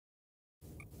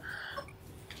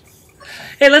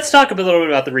Hey, let's talk a little bit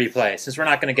about the replay, since we're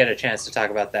not going to get a chance to talk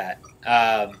about that.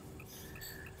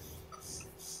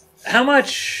 How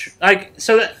much, like,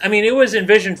 so that, I mean, it was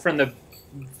envisioned from the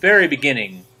very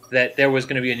beginning that there was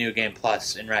going to be a New Game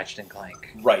Plus in Ratchet and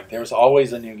Clank. Right, there was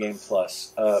always a New Game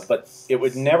Plus, but it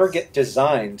would never get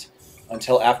designed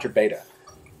until after beta.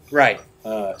 Right.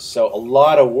 So a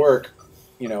lot of work,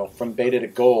 you know, from beta to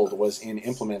gold was in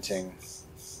implementing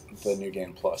the New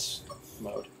Game Plus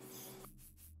mode.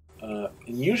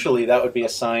 And usually that would be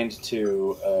assigned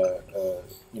to,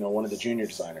 you know, one of the junior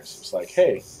designers. It was like,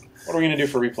 hey, what are we going to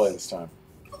do for replay this time?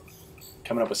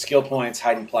 Coming up with skill points,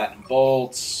 hiding platinum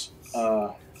bolts,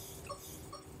 you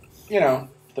know,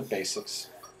 the basics.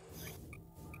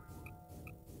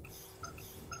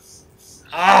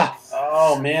 Ah!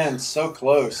 Oh man, so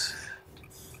close.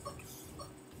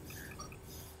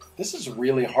 This is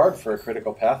really hard for a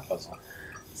critical path puzzle.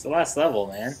 It's the last level,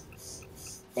 man.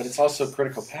 But it's also a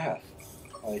critical path.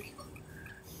 Like,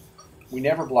 we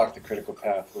never block the critical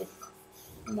path with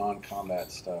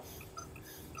non-combat stuff.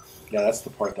 Yeah, that's the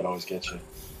part that always gets you.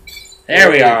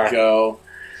 There we are. Go.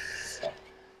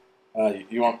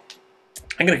 You want?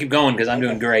 I'm going to keep going because I'm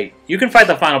doing great. You can fight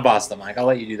the final boss, though, Mike. I'll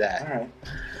let you do that. All right.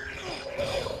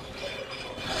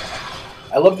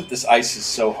 I love that this ice is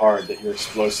so hard that your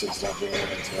explosives don't bring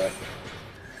anything into it.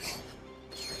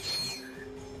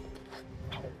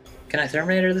 Can I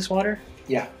Terminator this water?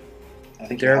 Yeah. I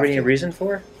think Is there any reason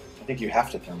for it? I think you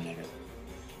have to terminate it.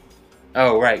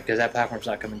 Oh, right, because that platform's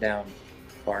not coming down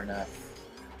far enough.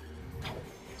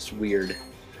 It's weird.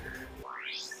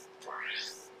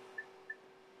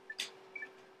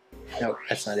 No,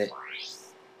 that's not it.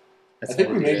 That's I think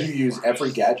not we it made either. you use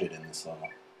every gadget in this level.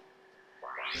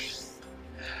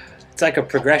 It's like a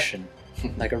progression,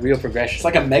 like a real progression. It's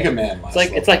like a Mega Man last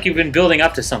level. It's like you've been building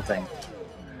up to something.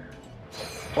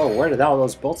 Whoa, where did all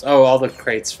those bolts? Oh, all the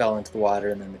crates fell into the water,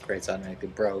 and then the crates automatically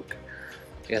broke.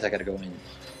 I guess I gotta go in.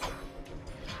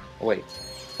 Oh, wait,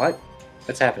 what?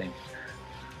 What's happening?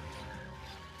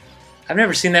 I've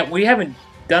never seen that. We haven't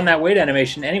done that weight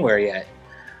animation anywhere yet.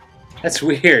 That's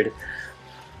weird.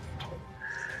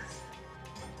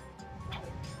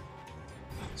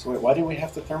 So wait, why do we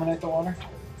have to terminate the water?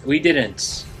 We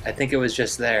didn't. I think it was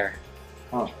just there.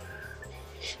 Huh.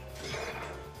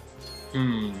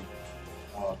 Hmm.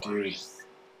 Oh, dude. There's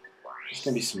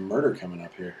gonna be some murder coming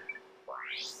up here.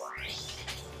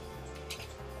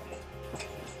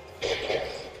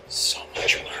 So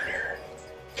much murder.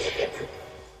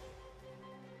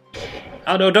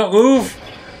 Oh no, don't move!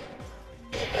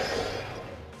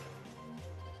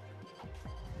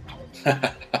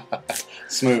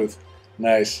 Smooth.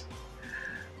 Nice.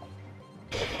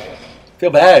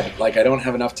 Feel bad, like I don't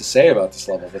have enough to say about this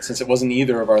level, but since it wasn't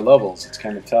either of our levels, it's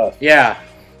kind of tough. Yeah.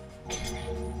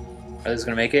 Are this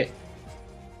gonna make it?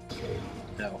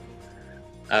 No.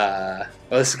 Well,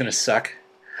 this is gonna suck.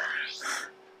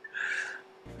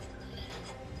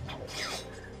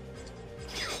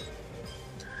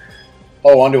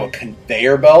 Oh, onto a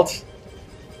conveyor belt?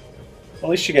 Well, at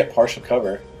least you get partial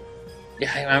cover.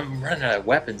 Yeah, I'm running out of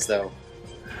weapons, though.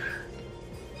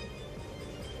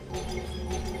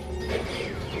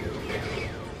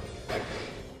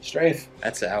 Strafe.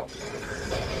 That's out.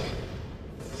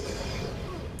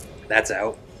 That's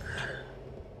out.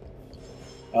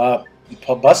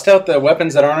 Bust out the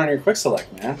weapons that aren't on your quick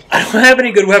select, man. I don't have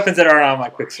any good weapons that aren't on my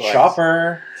quick select.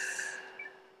 Chopper.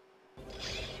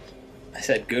 I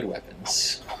said good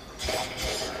weapons.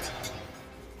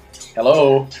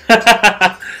 Hello.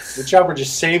 The chopper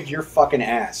just saved your fucking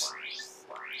ass.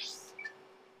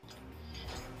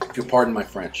 If you'll pardon my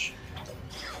French.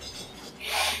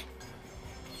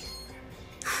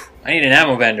 I need an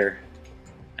ammo vendor.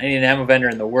 I need an ammo vendor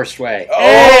in the worst way. Oh,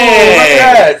 hey! look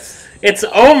at that! It's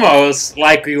almost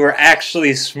like we were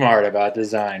actually smart about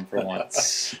design for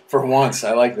once. For once,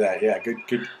 I like that. Yeah, good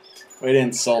way to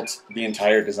insult the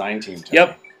entire design team. Tony.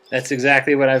 Yep, that's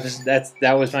exactly what I was.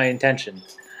 That was my intention.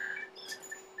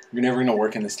 You're never gonna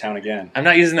work in this town again. I'm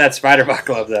not using that spider bot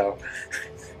glove though.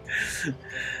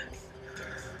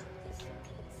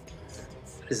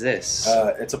 What is this?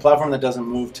 It's a platform that doesn't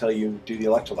move till you do the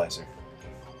electrolyzer.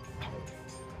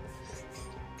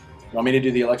 You want me to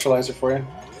do the electrolyzer for you?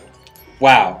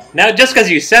 Wow. Now, just because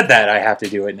you said that, I have to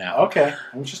do it now. Okay,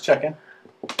 I'm just checking.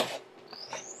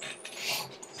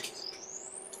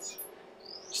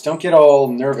 Just don't get all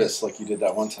nervous like you did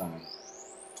that one time.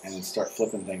 And then start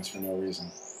flipping things for no reason.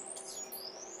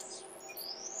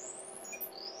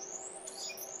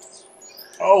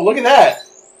 Oh, look at that!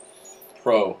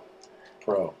 Pro.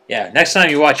 Yeah, next time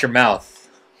you watch your mouth.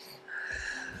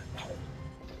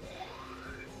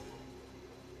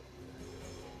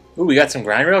 Ooh, we got some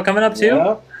grind rail coming up too.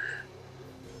 Yeah.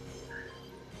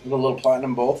 With a little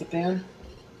platinum bolt at the end.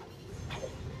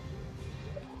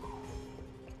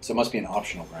 So it must be an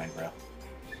optional grind rail.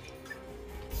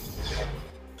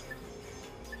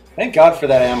 Thank God for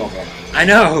that ammo gun. I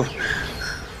know.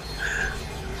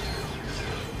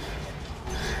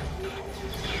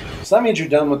 So that means you're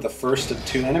done with the first of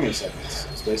 2 enemy segments.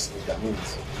 That's basically what that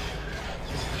means.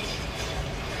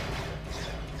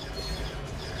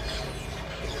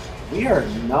 We are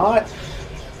not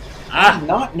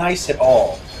nice at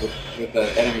all with the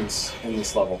enemies in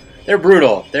this level. They're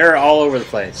brutal. They're all over the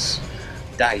place.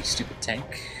 Die, you stupid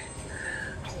tank.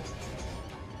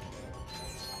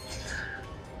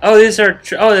 Oh, these are.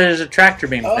 There's a tractor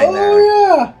beam thing there.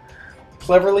 Oh yeah,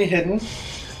 cleverly hidden.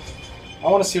 I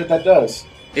want to see what that does.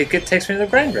 It takes me to the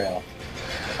grind rail.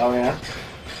 Oh yeah.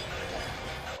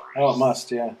 Oh, it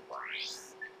must. Yeah.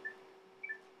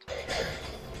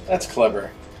 That's clever.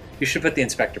 You should put the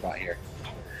inspector bot here.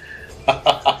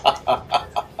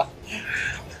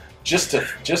 just to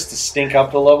stink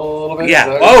up the level a little bit.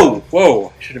 Yeah.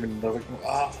 Whoa. Should have been a little bit more.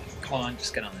 Oh, come on,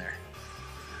 just get on there.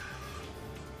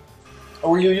 Oh,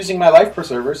 were you using my life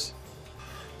preservers?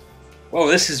 Whoa,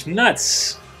 this is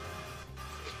nuts.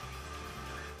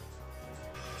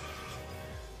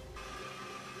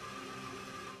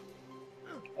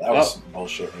 That was some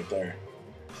bullshit right there.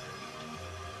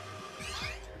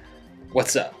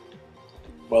 What's up?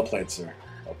 Well played, sir.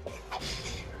 Well played.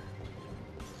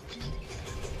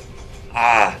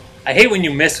 Ah, I hate when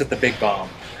you miss with the big bomb.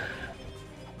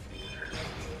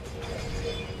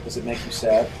 Does it make you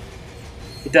sad?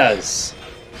 It does.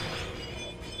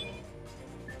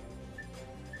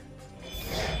 I'm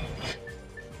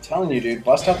telling you, dude,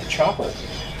 bust out the chopper.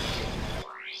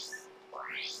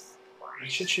 That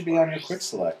shit should be on your quick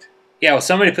select. Yeah, well,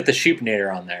 somebody put the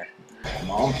sheepnator on there.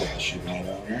 Mom put the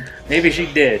sheepnator on there. Maybe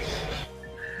she did.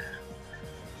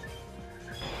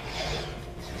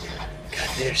 God,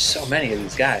 there's so many of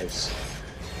these guys.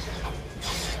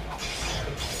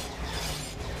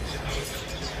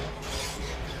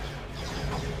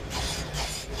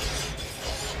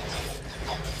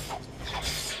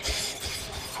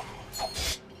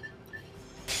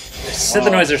 The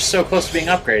Synthenoids are so close to being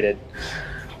upgraded.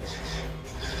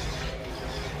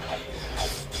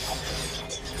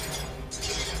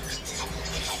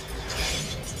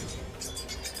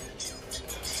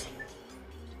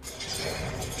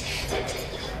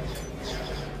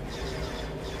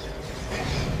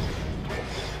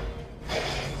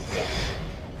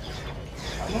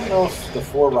 I don't know if the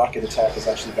 4 rocket attack is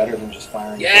actually better than just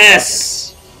firing.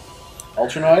 Yes!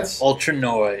 Ultranoids?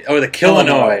 Ultranoid. Oh, the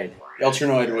Killanoid. The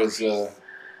Ultranoid was the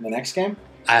next game?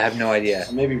 I have no idea.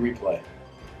 Or maybe replay.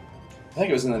 I think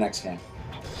it was in the next game.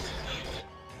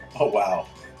 Oh, wow.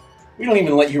 We don't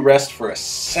even let you rest for a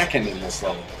second in this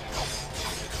level.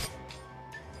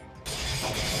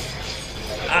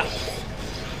 Ah.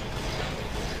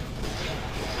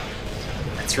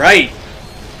 That's right.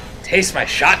 Taste my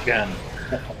shotgun.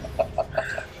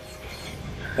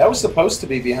 That was supposed to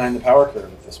be behind the power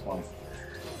curve at this point.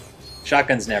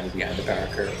 Shotgun's never behind the power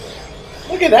curve.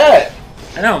 Look at that!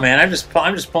 I know, man. I'm just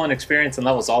pulling experience and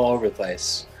levels all over the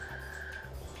place.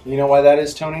 You know why that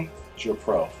is, Tony? Because you're a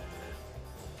pro.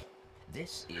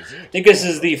 This is it. I think this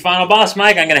is the final boss,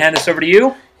 Mike. I'm going to hand this over to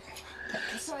you.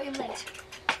 Sorry I'm late.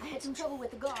 I had some trouble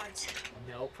with the guards.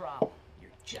 No problem.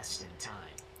 You're just in time.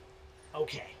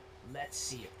 Okay, let's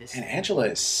see if this. And Angela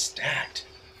is stacked.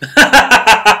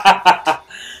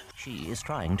 She is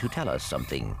trying to tell us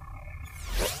something.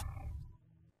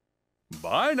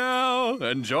 Bye now.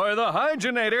 Enjoy the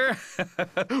Hygienator.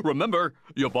 Remember,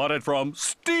 you bought it from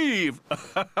Steve. Steve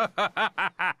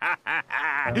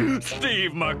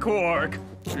McQuark.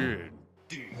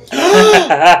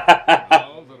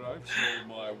 Now that I've sold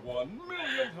my 1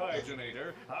 millionth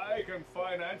Hygienator, I can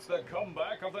finance the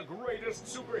comeback of the greatest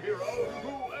superhero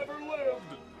who ever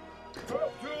lived,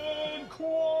 Captain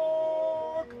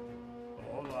Quark.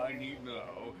 All I need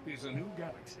now is a new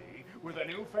galaxy with a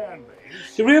new fan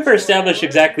base. Did we ever establish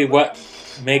exactly what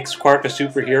makes Quark a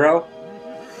superhero?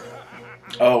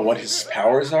 Oh, what his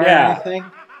powers are Yeah. or anything?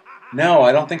 No,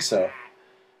 I don't think so.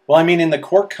 Well, I mean, in the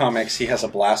Quark comics, he has a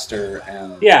blaster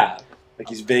and... Yeah. Like,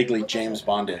 he's vaguely James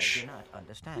Bondish. Do not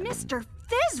understand. Mr.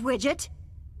 Fizzwidget?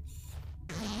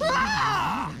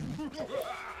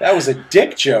 That was a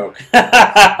dick joke.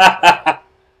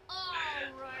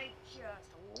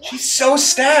 She's so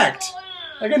stacked.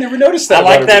 Like, I never noticed that. I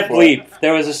like about her that before. bleep.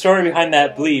 There was a story behind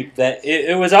that bleep that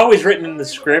it was always written in the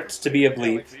script to be a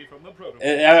bleep.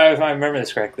 If I remember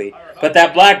this correctly. But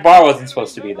that black bar wasn't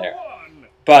supposed to be there.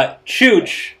 But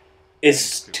Chooch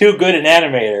is too good an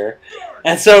animator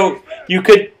And so you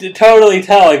could totally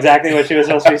tell exactly what she was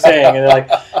supposed to be saying. And they're like,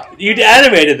 you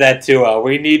animated that to her.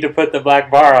 We need to put the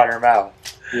black bar on her mouth.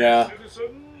 Yeah.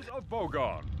 Citizens of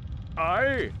Bogon,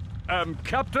 I am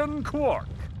Captain Quark.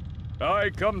 I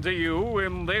come to you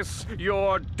in this,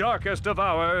 your darkest of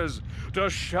hours, to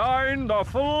shine the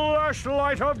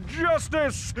flashlight of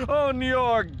justice on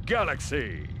your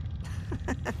galaxy.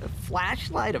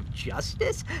 Flashlight of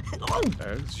justice? Oh,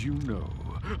 As you know,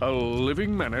 a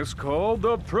living menace called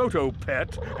the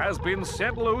Proto-Pet has been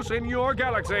set loose in your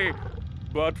galaxy.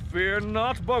 But fear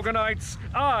not, Bogonites.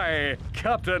 I,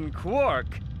 Captain Quark,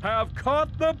 have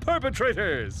caught the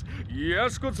perpetrators.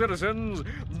 Yes, good citizens,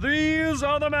 these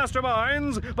are the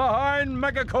masterminds behind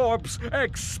Megacorp's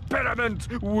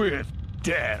experiment with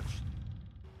death.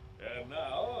 And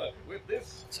now, with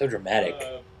this So dramatic.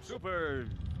 super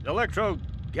electro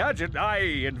gadget I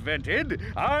invented,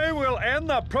 I will end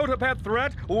the Protopet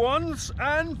threat once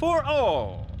and for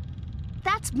all.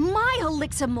 That's my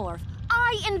Elixamorph.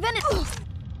 I invented.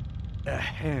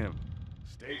 Ahem.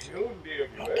 Stay tuned, dear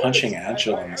viewers. Punching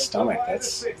Angela in the stomach, that's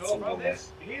a Signal little from bit.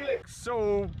 this helix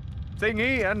so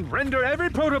thingy and render every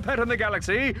protopet in the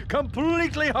galaxy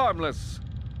completely harmless.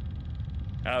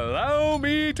 Allow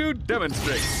me to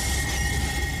demonstrate.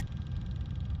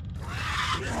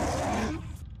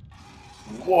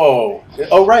 Whoa.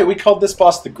 Oh, right, we called this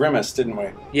boss the Grimace, didn't we?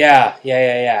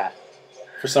 Yeah.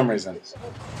 For some reason. does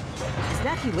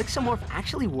that Helixamorph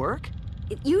actually work?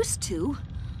 It used to.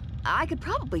 I could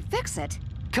probably fix it.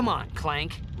 Come on,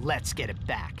 Clank. Let's get it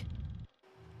back.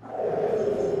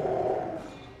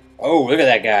 Oh, look at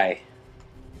that guy.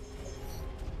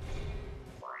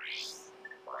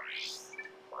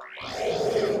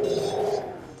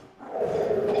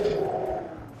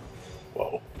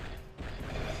 Whoa.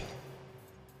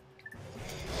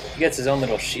 He gets his own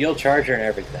little shield charger and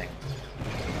everything.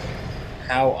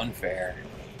 How unfair.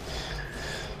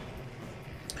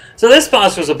 So this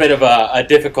boss was a bit of a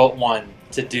difficult one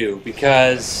to do It's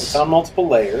because on multiple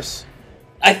layers.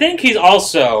 I think he's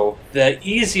also the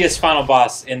easiest final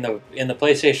boss in the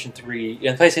PlayStation 3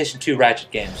 and PlayStation 2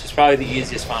 Ratchet games. He's probably the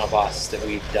easiest final boss that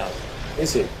we've done.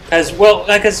 Is he?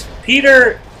 Because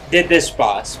Peter did this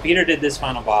boss. Peter did this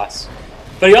final boss,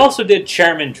 but he also did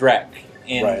Chairman Drek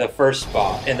in Right. the first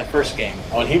boss in the first game.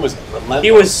 Oh, and he was relentless.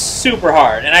 He was super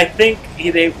hard, and I think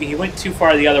he went too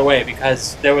far the other way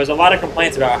because there was a lot of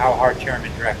complaints about how hard Chairman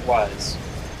Drek was,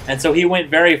 and so he went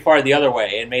very far the other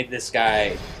way and made this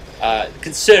guy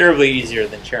considerably easier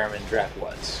than Chairman Drek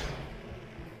was.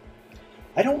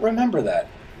 I don't remember that.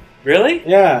 Really?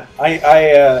 Yeah,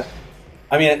 I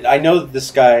mean, I know that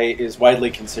this guy is widely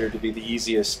considered to be the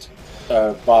easiest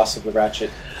boss of the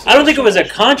Ratchet. I don't think it was a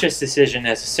conscious decision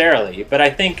necessarily, but I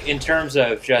think in terms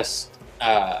of just,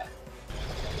 I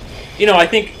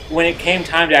think when it came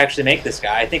time to actually make this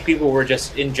guy, I think people were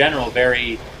just, in general,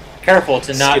 very careful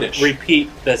to not Skittish. repeat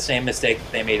the same mistake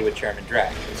that they made with Chairman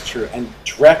Drek. It's true, and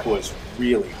Drek was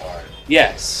really hard.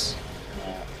 Yes.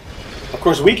 Of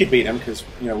course, we could beat him because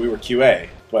we were QA,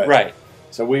 but Right.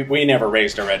 So we never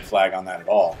raised a red flag on that at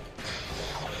all.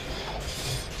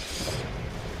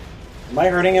 Am I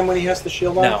hurting him when he has the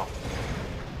shield on? No.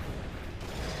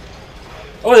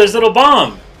 Oh, there's a little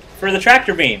bomb for the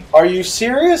tractor beam. Are you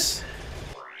serious?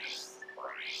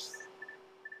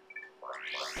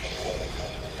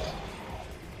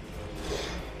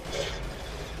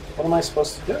 What am I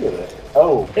supposed to do with it?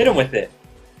 Oh, Hit him with it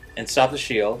and stop the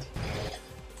shield,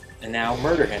 and now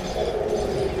murder him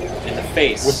in the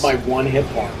face. with my one hit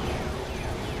point.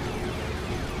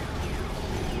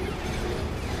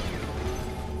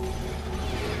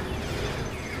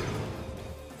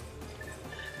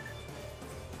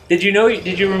 Did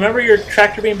you remember your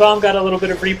tractor beam bomb got a little bit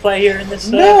of replay here in this?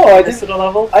 No, I this didn't. little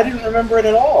level. I didn't remember it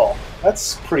at all.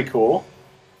 That's pretty cool.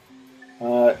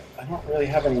 I don't really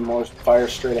have any more fire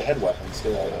straight ahead weapons,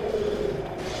 do I?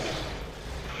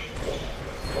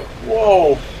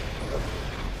 Whoa!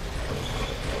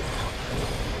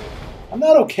 I'm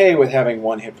not okay with having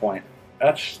one hit point.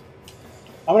 I'm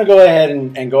gonna go ahead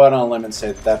and go out on a limb and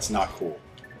say that's not cool.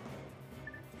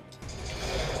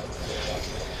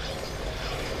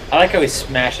 I like how he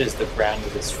smashes the ground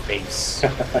with his face.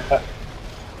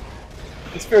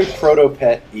 It's very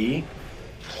Proto-Pet-y.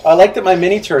 I like that my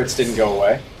mini turrets didn't go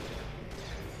away.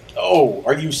 Oh,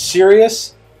 are you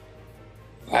serious?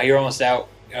 Wow, you're almost out.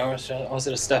 You're almost out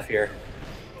of stuff here.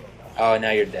 Oh,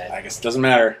 now you're dead. I guess it doesn't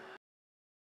matter.